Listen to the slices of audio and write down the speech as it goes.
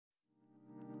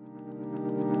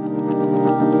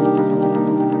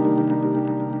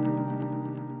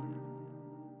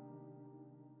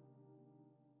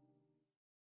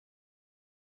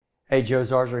Hey, Joe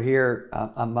Zarzaur here.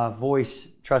 My voice,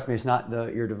 trust me, it's not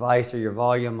your device or your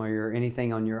volume or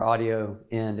anything on your audio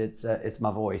end. It's my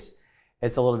voice.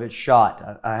 It's a little bit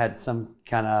shot. I had some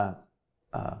kind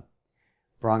of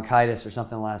bronchitis or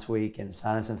something last week and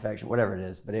sinus infection, whatever it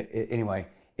is. But anyway,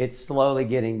 it's slowly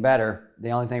getting better. The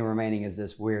only thing remaining is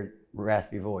this weird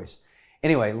raspy voice.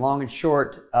 Anyway, long and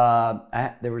short,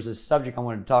 there was a subject I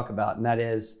wanted to talk about, and that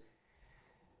is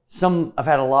I've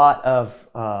had a lot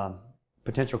of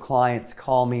potential clients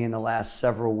call me in the last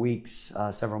several weeks,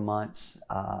 several months.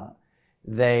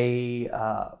 They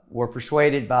were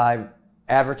persuaded by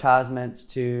advertisements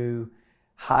to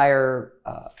hire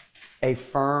a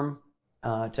firm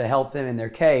to help them in their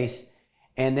case,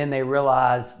 and then they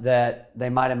realized that they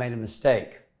might have made a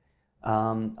mistake. A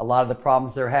lot of the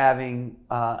problems they're having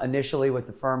initially with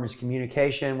the firm is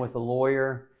communication with the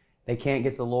lawyer. They can't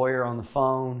get the lawyer on the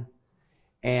phone,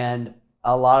 and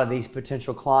a lot of these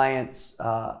potential clients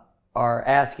are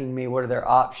asking me what are their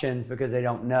options because they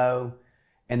don't know,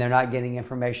 and they're not getting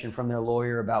information from their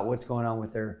lawyer about what's going on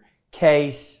with their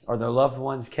case or their loved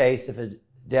one's case, if it's a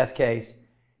death case.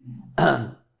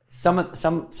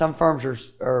 Some firms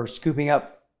are scooping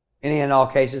up any and all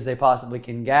cases they possibly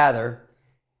can gather,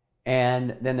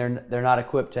 and then they're not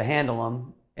equipped to handle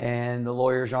them, and the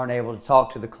lawyers aren't able to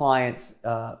talk to the clients,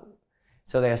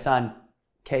 so they assign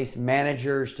case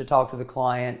managers to talk to the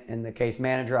client, and the case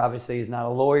manager obviously is not a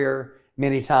lawyer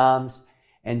many times,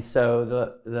 and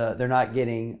so they're not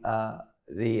getting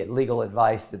the legal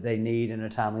advice that they need in a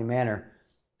timely manner.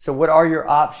 So what are your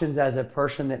options as a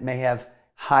person that may have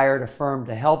hired a firm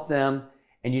to help them,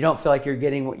 and you don't feel like you're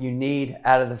getting what you need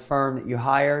out of the firm that you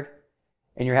hired,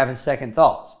 and you're having second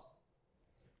thoughts?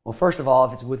 Well, first of all,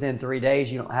 if it's within 3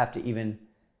 days, you don't have to even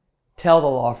tell the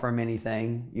law firm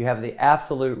anything. You have the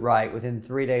absolute right within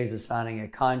 3 days of signing a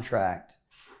contract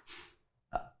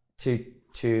to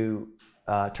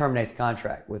terminate the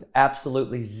contract with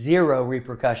absolutely zero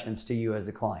repercussions to you as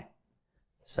the client.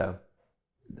 So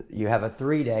you have a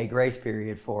 3-day grace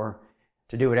period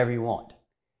to do whatever you want.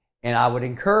 And I would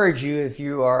encourage you, if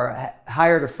you are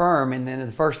hired a firm and then in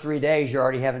the first 3 days you're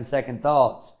already having second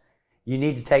thoughts, you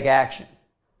need to take action.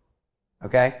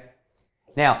 Okay?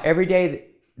 Now, every day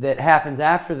that happens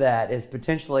after that is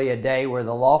potentially a day where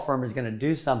the law firm is going to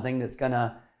do something that's going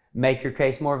to make your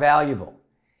case more valuable.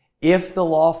 If the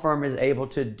law firm is able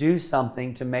to do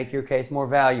something to make your case more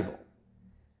valuable,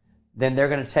 then they're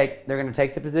going to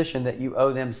take the position that you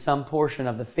owe them some portion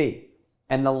of the fee.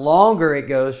 And the longer it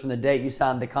goes from the date you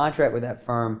signed the contract with that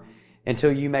firm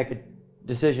until you make a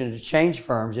decision to change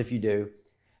firms, if you do,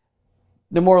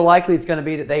 the more likely it's going to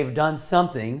be that they've done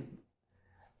something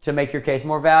to make your case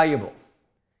more valuable.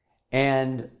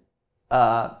 And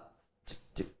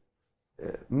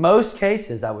most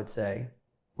cases, I would say,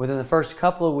 within the first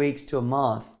couple of weeks to a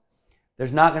month,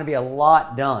 there's not going to be a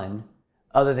lot done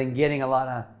other than getting a lot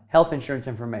of health insurance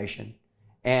information.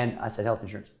 And I said health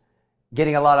insurance.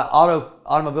 Getting a lot of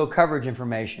automobile coverage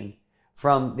information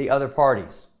from the other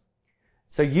parties.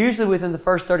 So usually within the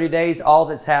first 30 days, all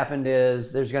that's happened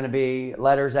is there's going to be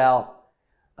letters out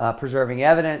preserving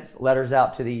evidence, letters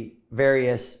out to the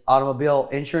various automobile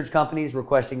insurance companies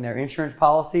requesting their insurance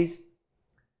policies.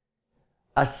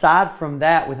 Aside from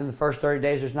that, within the first 30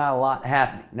 days, there's not a lot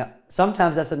happening. Now,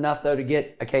 sometimes that's enough, though, to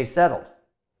get a case settled.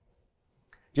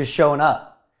 Just showing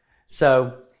up.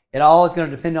 So it all is going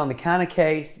to depend on the kind of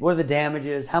case, what are the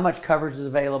damages, how much coverage is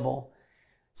available.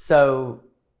 So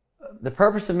the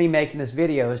purpose of me making this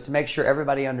video is to make sure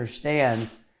everybody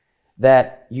understands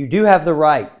that you do have the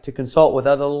right to consult with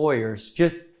other lawyers.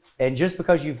 Just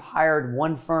because you've hired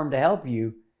one firm to help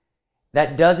you,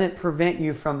 that doesn't prevent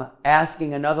you from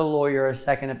asking another lawyer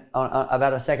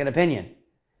about a second opinion.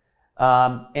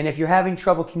 And if you're having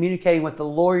trouble communicating with the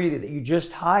lawyer that you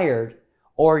just hired,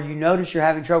 or you notice you're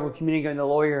having trouble communicating with the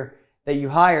lawyer that you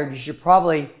hired, you should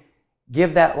probably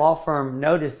give that law firm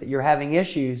notice that you're having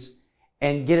issues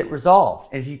and get it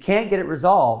resolved. And if you can't get it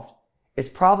resolved, it's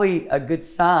probably a good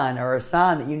sign or a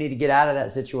sign that you need to get out of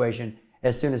that situation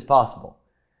as soon as possible.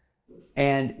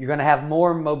 And you're going to have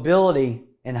more mobility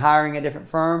in hiring a different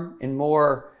firm and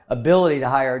more ability to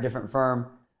hire a different firm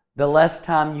the less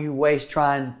time you waste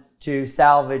trying to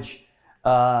salvage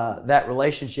that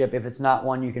relationship if it's not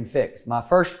one you can fix. My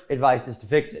first advice is to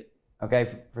fix it,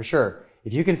 okay, for sure.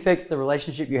 If you can fix the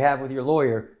relationship you have with your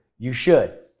lawyer, you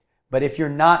should. But if you're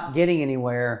not getting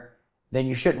anywhere, then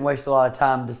you shouldn't waste a lot of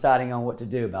time deciding on what to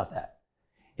do about that.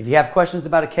 If you have questions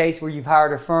about a case where you've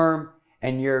hired a firm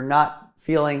and you're not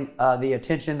feeling the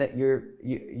attention that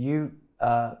you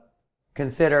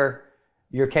consider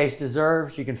your case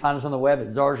deserves, you can find us on the web at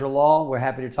Zarzaur Law. We're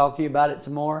happy to talk to you about it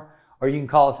some more. or you can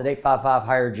call us at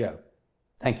 855-HIRE-JOE.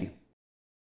 Thank you.